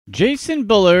Jason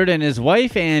Bullard and his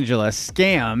wife Angela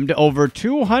scammed over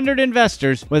 200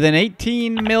 investors with an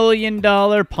 $18 million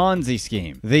Ponzi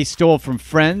scheme. They stole from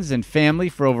friends and family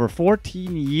for over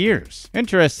 14 years.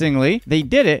 Interestingly, they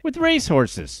did it with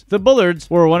racehorses. The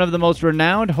Bullards were one of the most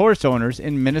renowned horse owners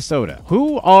in Minnesota.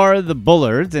 Who are the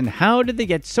Bullards and how did they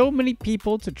get so many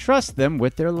people to trust them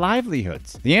with their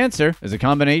livelihoods? The answer is a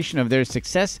combination of their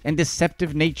success and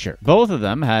deceptive nature. Both of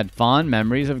them had fond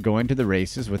memories of going to the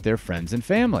races with their friends and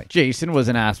family. Jason was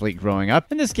an athlete growing up,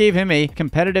 and this gave him a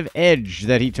competitive edge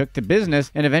that he took to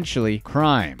business and eventually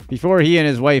crime. Before he and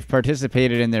his wife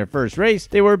participated in their first race,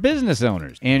 they were business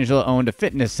owners. Angela owned a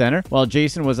fitness center, while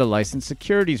Jason was a licensed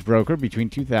securities broker between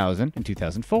 2000 and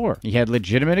 2004. He had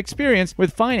legitimate experience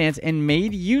with finance and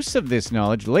made use of this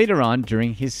knowledge later on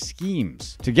during his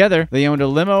schemes. Together, they owned a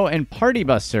limo and party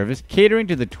bus service catering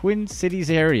to the Twin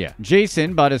Cities area.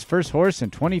 Jason bought his first horse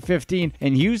in 2015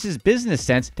 and used his business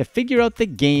sense to figure out the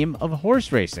game of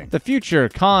horse racing. The future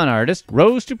con artist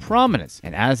rose to prominence,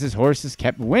 and as his horses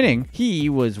kept winning, he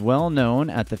was well known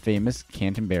at the famous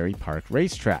Canterbury Park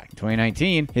racetrack. In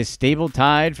 2019, his stable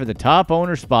tied for the top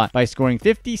owner spot by scoring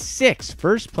 56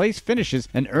 first-place finishes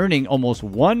and earning almost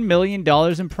 $1 million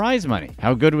in prize money.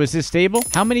 How good was his stable?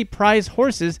 How many prize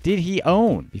horses did he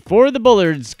own? Before the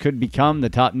Bullards could become the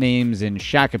top names in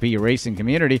Shakopee racing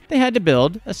community, they had to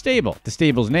build a stable. The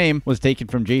stable's name was taken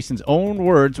from Jason's own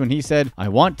words when he said,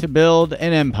 "I want to build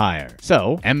an empire."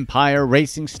 So, Empire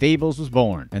Racing Stables was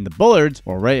born, and the Bullards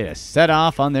were ready to set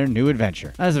off on their new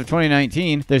adventure. As of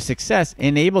 2019, their success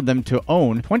enabled them to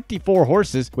own 24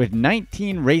 horses, with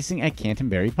 19 racing at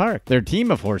Canterbury Park. Their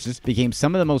team of horses became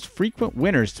some of the most frequent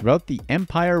winners throughout the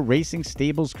Empire Racing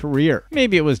Stables' career.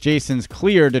 Maybe it was Jason's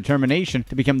clear determination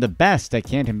to become the best at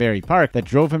Canterbury Park that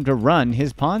drove him to run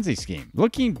his Ponzi scheme.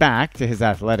 Looking back to his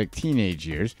athletic teenage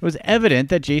years, it was evident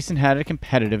that Jason had a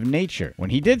competitive nature. When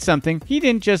he did something, he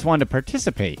didn't just want to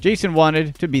participate. Jason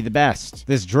wanted to be the best.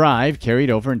 This drive carried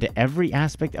over into every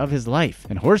aspect of his life,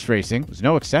 and horse racing was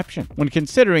no exception. When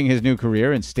considering his new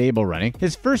career in stable running,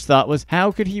 his first thought was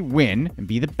how could he win and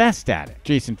be the best at it?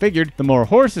 Jason figured the more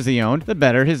horses he owned, the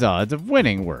better his odds of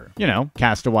winning were. You know,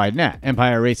 cast a wide net.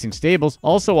 Empire Racing Stables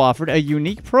also offered a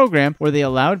unique program where they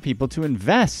allowed people to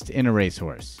invest in a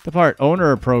racehorse. The part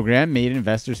owner program made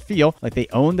investors feel like they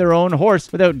owned their own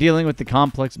horse without dealing with the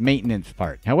complex maintenance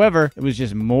part. However, it was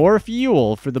just more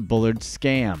fuel for the Bullard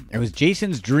scam. It was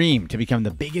Jason's dream to become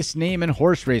the biggest name in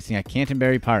horse racing at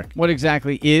Canterbury Park. What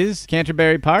exactly is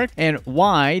Canterbury Park, and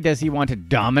why does he want to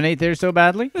dominate there so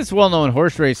badly? This well-known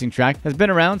horse racing track has been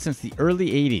around since the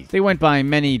early 80s. They went by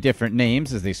many different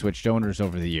names as they switched owners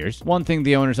over the years. One thing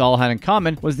the owners all had in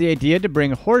common was the idea to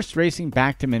bring horse racing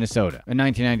back to Minnesota. In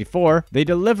 1994, they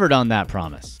delivered on that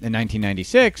promise. In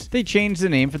 1996, they changed the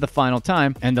name for the final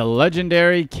time, and the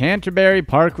legendary Canterbury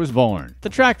Park was born. The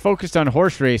track focused on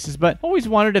horse races, but always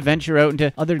wanted to venture out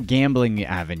into other gambling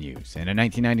avenues. And in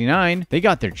 1999, they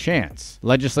got their chance.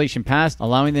 Legislation passed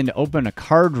allowing them to open a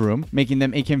card room, making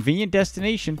them a convenient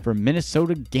destination for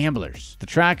Minnesota gamblers. The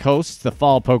track hosts the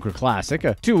Fall Poker Classic,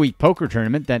 a 2-week poker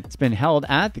tournament that's been held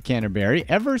at the Canterbury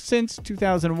ever since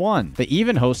 2001. They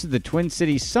even hosted the Twin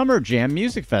Cities Summer Jam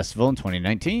Music Festival in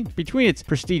 2019. Between its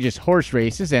prestigious horse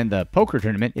races and the poker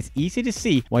tournament, it's easy to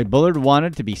see why Bullard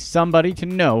wanted to be somebody to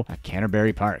know at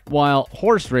Canterbury Park. While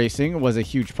horse racing was a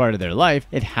huge part of their life,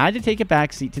 it had to take a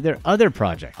backseat to their other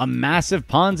project, a massive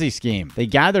Ponzi scheme. They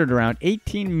gathered around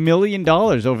 $18 million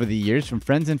over the years from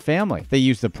friends and family. They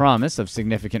used the promise of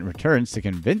significant returns to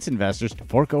convince investors to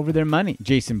fork over their money.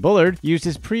 Jason Bullard used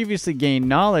his previously gained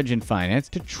knowledge in finance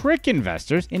to trick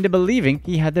investors into believing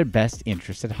he had their best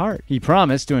interests at heart. He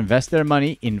promised to invest their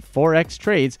money in Forex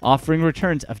trades, offering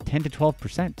returns of 10 to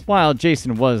 12%. While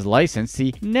Jason was licensed,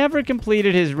 he never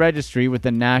completed his registry with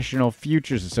the National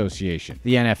Futures Association.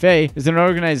 The NFA is an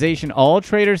organization all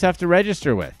traders have to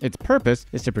register with. Its purpose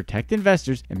is to protect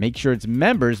investors and make sure its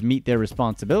members meet their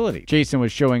responsibility. Jason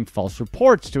was showing false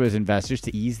reports to his investors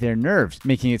to ease their nerves,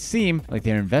 making it seem like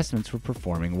their investments were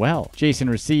performing well. Jason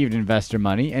received investor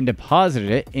money and deposited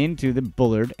it into the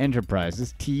Bullard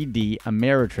Enterprises TD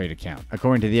Ameritrade account.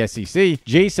 According to the SEC,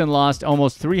 Jason lost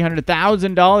almost $300,000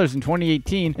 in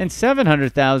 2018 and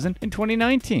 $700,000 in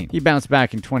 2019. He bounced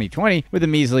back in 2020 with a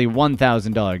measly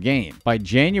 $1,000 gain. By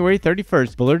January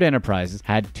 31st, Bullard Enterprises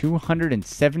had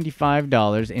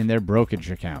 $275 in their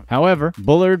brokerage account. However,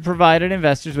 Bullard provided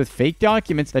investors with fake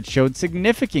documents that showed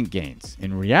significant gains.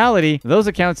 In reality, those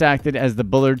accounts acted as the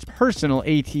Bullards' personal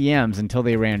ATMs until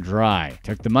they ran dry,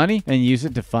 took the money, and used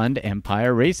it to fund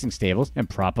Empire Racing Stables and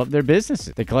prop up their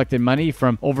businesses. They collected money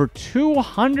from over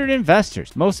 200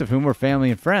 investors, most of whom were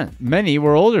family and friends. Many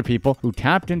were older people who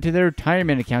tapped into their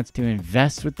retirement accounts to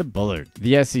invest with the Bullards.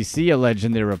 The SEC alleged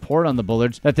in their report on the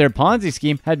Bullards that their Ponzi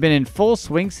scheme had been in full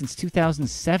swing since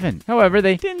 2007. However,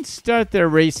 they didn't start their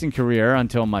racing career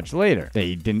until much later.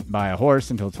 They didn't buy a horse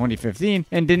until 2015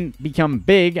 and didn't become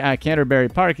big at Canterbury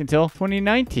Park until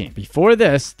 2019. Before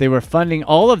this, they were funding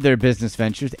all of their business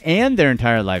ventures and their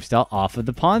entire lifestyle off of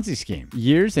the Ponzi scheme.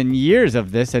 Years and years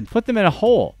of this had put them in a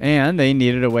hole, and they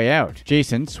needed a way out.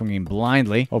 Jason, swinging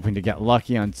blindly, hoping to get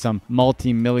lucky on some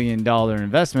multi-million-dollar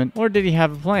investment, or did he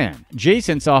have a plan?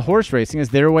 Jason saw horse racing as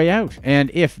their way out,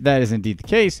 and if that is indeed the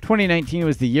case, 2019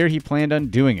 was the year he planned on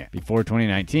doing it. Before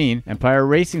 2019, Empire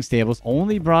Racing Stables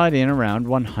only brought in around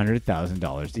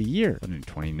 $100,000 a year, but in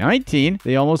 2019,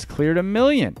 they almost cleared $1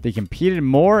 million. They competed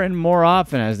more and more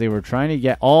often as they were trying to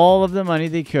get all of the money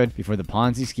they could before the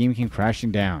Ponzi scheme came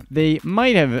crashing down. They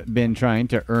might have been trying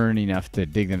to earn enough to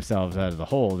dig themselves out of the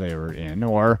hole they were in,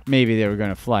 or maybe they were going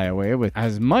to fly away with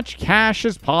as much cash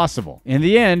as possible. In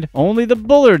the end, only the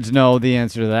Bullards know the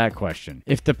answer to that question.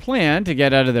 If the plan to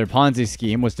get out of their Ponzi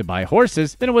scheme was to buy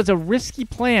horses, then it was a risky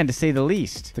plan to say the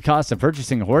least. The cost of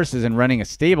purchasing horses and running a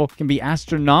stable can be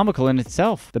astronomical in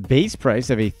itself. The base price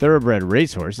of a thoroughbred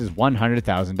racehorse is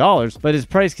 $100,000, but his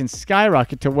price can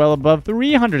skyrocket to well above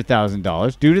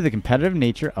 $300,000 due to the competitive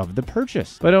nature of the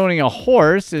purchase. But owning a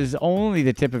horse is only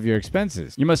the tip of your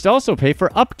expenses. You must also pay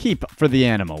for upkeep for the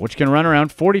animal, which can run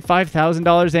around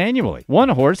 $45,000 annually. One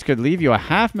horse could leave you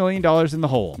 $500,000 in the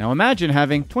hole. Now imagine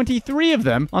having 23 of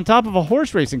them on top of a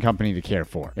horse racing company to care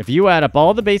for. If you add up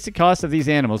all the basic costs of these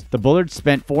animals, the Bullards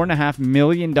spent $4.5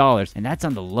 million, and that's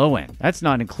on the low end. That's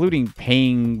not including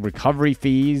paying recovery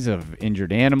fees of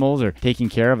injured animals or taking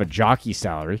care of a jockey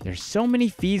salary. There's so many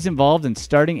fees involved in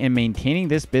starting and maintaining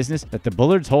this business that the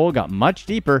Bullards' hole got much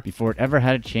deeper before it ever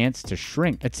had a chance to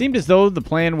shrink. It seemed as though the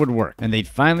plan would work, and they'd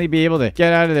finally be able to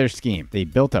get out of their scheme. They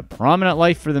built a prominent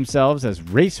life for themselves as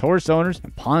racehorse owners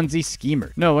and Ponzi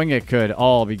schemers, knowing it could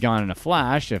all be gone in a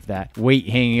flash if that weight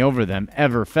hanging over them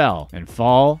ever fell. And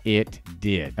fall it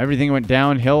did. Everything went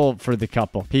downhill for the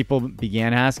couple. People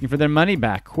began asking for their money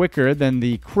back quicker than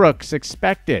the crooks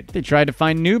expected. They tried to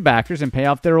find new backers and pay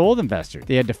off their old investors.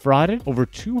 They had defrauded over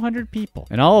 200 people,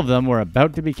 and all of them were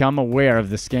about to become aware of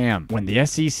the scam. When the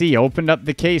SEC opened up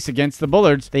the case against the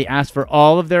Bullards, they asked for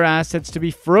all of their assets to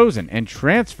be frozen and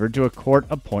transferred to a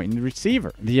court-appointed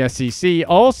receiver. The SEC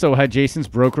also had Jason's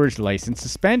brokerage license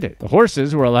suspended. The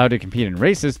horses were allowed to compete in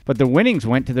races, but the winnings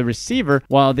went to the receiver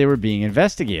while they were being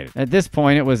investigated. At this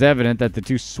point, it was evident that the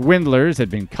two swindlers had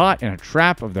been caught in a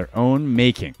trap of their own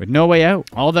making, with no way out.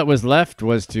 All that was left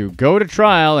was to go to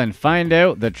trial and find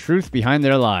out the truth behind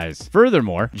their lies.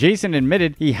 Furthermore, Jason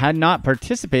admitted he had not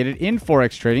participated in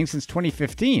Forex trading since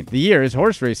 2015, the year his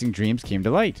horse racing dreams came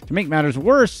to light. To make matters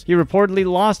worse, he reportedly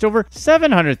lost over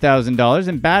 $700,000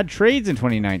 in bad trades in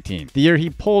 2019, the year he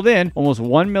pulled in almost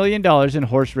 $1 million in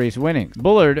horse race winnings.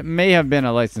 Bullard may have been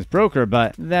a licensed broker,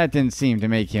 but that didn't seem to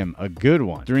make him a good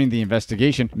one. During the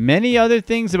investigation, many other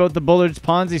things about the Bullards'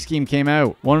 Ponzi scheme came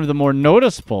out. One of the more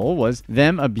noticeable was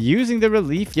them abusing the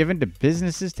relief given to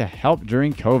businesses to help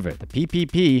during COVID. The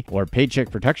PPP, or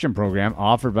Paycheck Protection Program,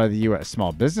 offered by the U.S.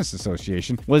 Small Business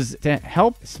Association, was to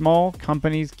help small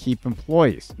companies keep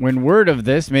employees. When word of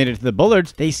this made it to the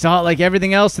Bullards, they saw it like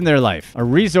everything else in their life, a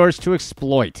resource to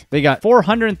exploit. They got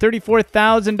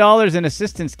 $434,000 in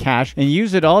assistance cash and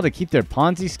used it all to keep their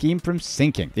Ponzi scheme from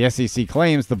sinking. The SEC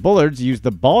claims the Bullards used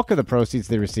the bulk of the proceeds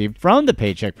they received from the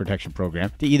Paycheck Protection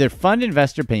Program to either fund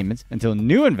investor payments until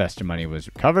new investor money was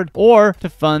recovered or to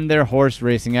fund their horse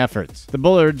racing efforts. The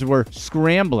Bullards were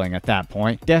scrambling at that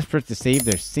point, desperate to save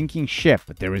their sinking ship,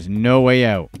 but there was no way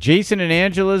out. Jason and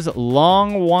Angela's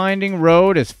long, winding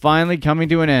road is finally coming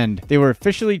to an end. They were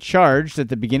officially charged at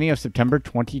the beginning of September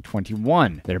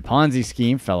 2021. Their Ponzi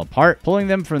scheme fell apart, pulling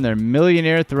them from their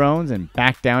millionaire thrones and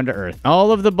back down to earth.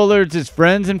 All of the Bullards'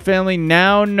 friends and family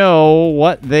now know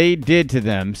what they did to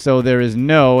them, so there is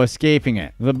no escaping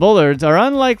it. The Bullards are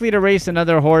unlikely to race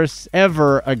another horse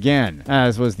ever again,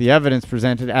 as was the evidence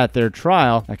presented at their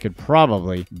trial that could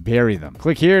probably bury them.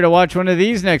 Click here to watch one of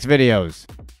these next videos.